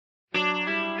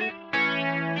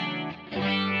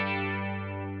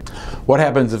What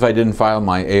happens if I didn't file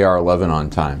my AR-11 on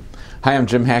time? Hi, I'm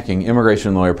Jim Hacking,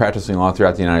 immigration lawyer practicing law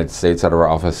throughout the United States out of our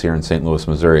office here in St. Louis,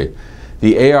 Missouri.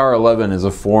 The AR-11 is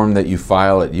a form that you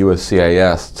file at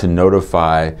USCIS to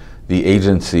notify the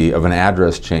agency of an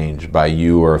address change by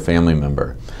you or a family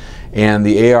member. And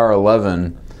the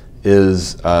AR-11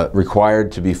 is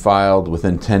required to be filed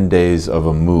within 10 days of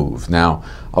a move. Now,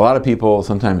 a lot of people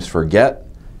sometimes forget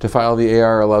to file the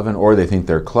AR-11, or they think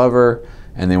they're clever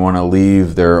and they want to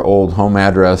leave their old home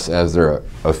address as their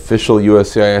official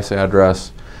USCIS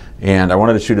address. And I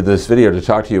wanted to shoot this video to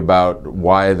talk to you about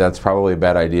why that's probably a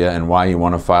bad idea and why you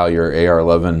want to file your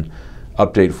AR-11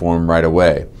 update form right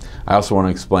away. I also want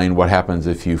to explain what happens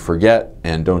if you forget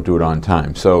and don't do it on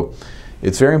time. So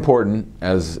it's very important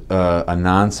as a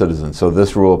non-citizen. So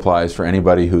this rule applies for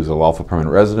anybody who's a lawful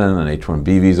permanent resident, an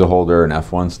H-1B visa holder, an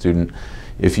F-1 student.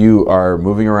 If you are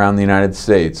moving around the United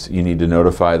States, you need to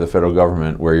notify the federal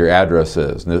government where your address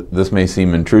is. This may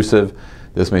seem intrusive,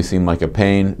 this may seem like a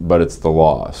pain, but it's the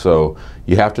law. So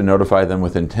you have to notify them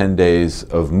within 10 days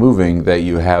of moving that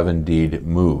you have indeed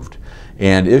moved.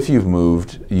 And if you've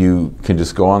moved, you can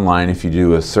just go online. If you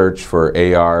do a search for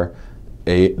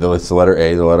it's the letter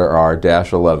A, the letter R,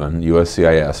 -11,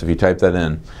 USCIS. If you type that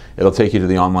in, it'll take you to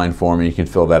the online form and you can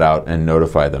fill that out and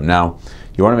notify them. Now,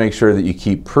 you want to make sure that you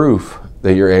keep proof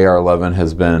that your AR-11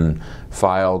 has been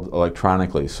filed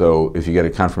electronically. So if you get a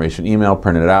confirmation email,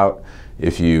 print it out.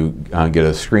 If you get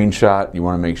a screenshot, you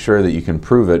want to make sure that you can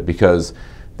prove it, because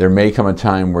there may come a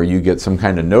time where you get some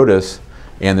kind of notice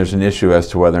and there's an issue as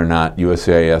to whether or not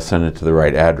USCIS sent it to the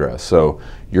right address. So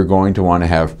you're going to want to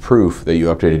have proof that you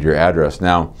updated your address.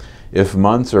 Now, if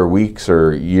months or weeks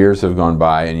or years have gone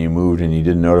by and you moved and you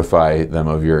didn't notify them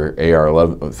of your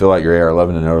AR-11, fill out your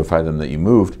AR-11 to notify them that you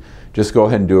moved, just go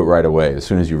ahead and do it right away as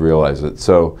soon as you realize it.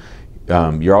 So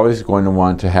you're always going to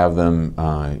want to have them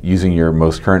using your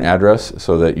most current address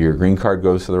so that your green card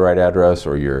goes to the right address,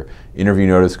 or your interview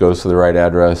notice goes to the right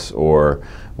address, or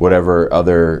whatever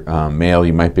other mail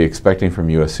you might be expecting from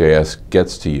USCIS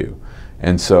gets to you.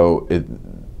 And so it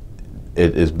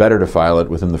is better to file it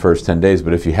within the first 10 days,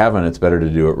 but if you haven't, it's better to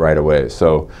do it right away.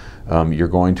 So you're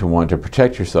going to want to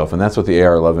protect yourself, and that's what the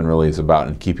AR-11 really is about,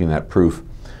 and keeping that proof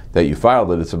that you filed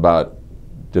it. It's about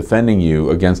defending you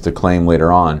against a claim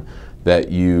later on that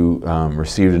you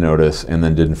received a notice and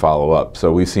then didn't follow up.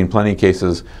 So we've seen plenty of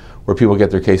cases where people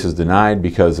get their cases denied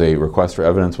because a request for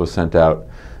evidence was sent out,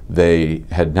 they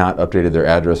had not updated their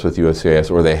address with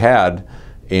USCIS, or they had,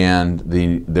 and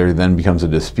there then becomes a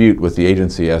dispute with the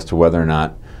agency as to whether or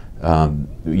not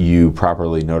you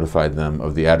properly notified them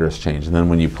of the address change. And then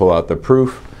when you pull out the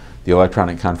proof, the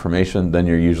electronic confirmation, then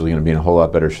you're usually going to be in a whole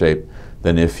lot better shape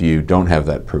than if you don't have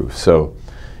that proof. So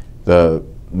the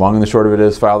long and the short of it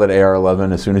is, file that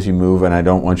AR-11 as soon as you move, and I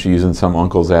don't want you using some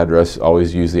uncle's address.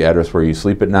 Always use the address where you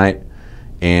sleep at night,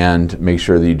 and make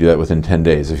sure that you do that within 10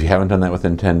 days. If you haven't done that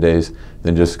within 10 days,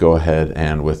 then just go ahead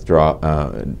and withdraw,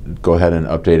 go ahead and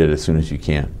update it as soon as you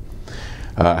can.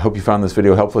 I hope you found this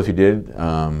video helpful. If you did,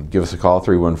 give us a call,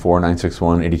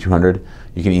 314-961-8200.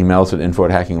 You can email us at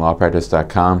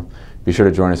info@hackinglawpractice.com. Be sure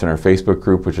to join us in our Facebook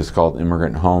group, which is called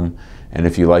Immigrant Home. And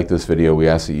if you like this video, we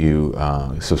ask that you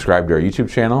subscribe to our YouTube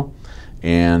channel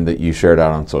and that you share it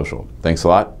out on social. Thanks a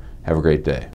lot. Have a great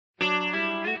day.